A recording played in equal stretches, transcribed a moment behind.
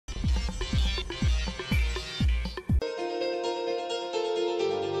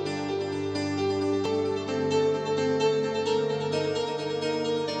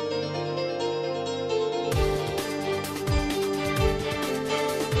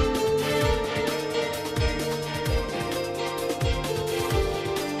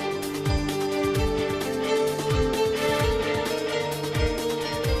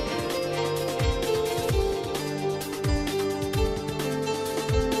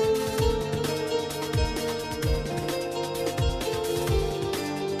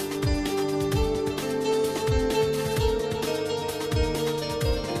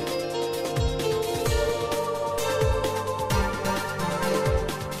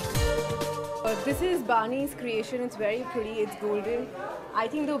This is Barney's creation. It's very pretty. It's golden. I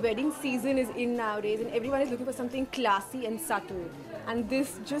think the wedding season is in nowadays, and everyone is looking for something classy and subtle. And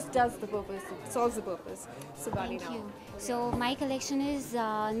this just does the purpose. It solves the purpose. So Barney now. Thank you. So my collection is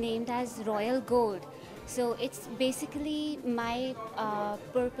named as Royal Gold. So it's basically my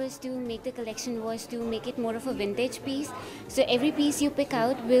purpose to make the collection was to make it more of a vintage piece. So every piece you pick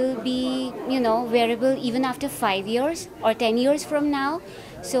out will be, wearable even after 5 years or 10 years from now.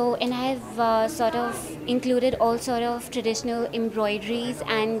 So, and I have sort of included all sort of traditional embroideries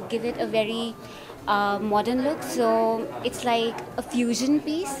and give it a very modern look. So it's like a fusion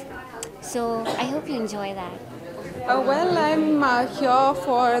piece. So I hope you enjoy that. Well, I'm here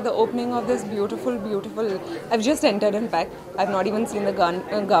for the opening of this beautiful. I've just entered, in fact. I've not even seen the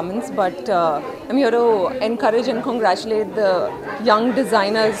garments, but I'm here to encourage and congratulate the young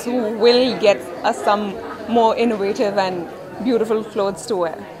designers who will get us some more innovative and beautiful clothes to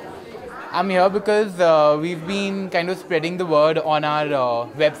wear. I'm here because we've been kind of spreading the word on our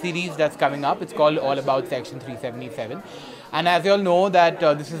web series that's coming up. It's called All About Section 377. And as you all know that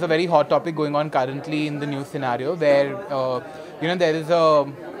this is a very hot topic going on currently in the news scenario where, there is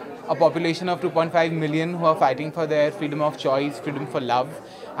a population of 2.5 million who are fighting for their freedom of choice, freedom for love.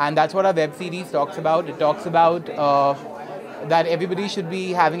 And that's what our web series talks about. It talks about that everybody should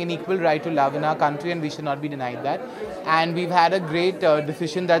be having an equal right to love in our country and we should not be denied that. And we've had a great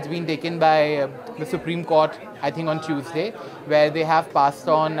decision that's been taken by the Supreme Court, I think on Tuesday, where they have passed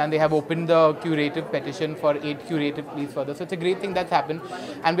on and they have opened the curative petition for 8 curative pleas further. So it's a great thing that's happened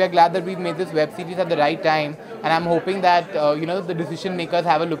and we are glad that we've made this web series at the right time, and I'm hoping that the decision makers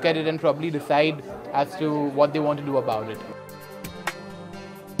have a look at it and probably decide as to what they want to do about it.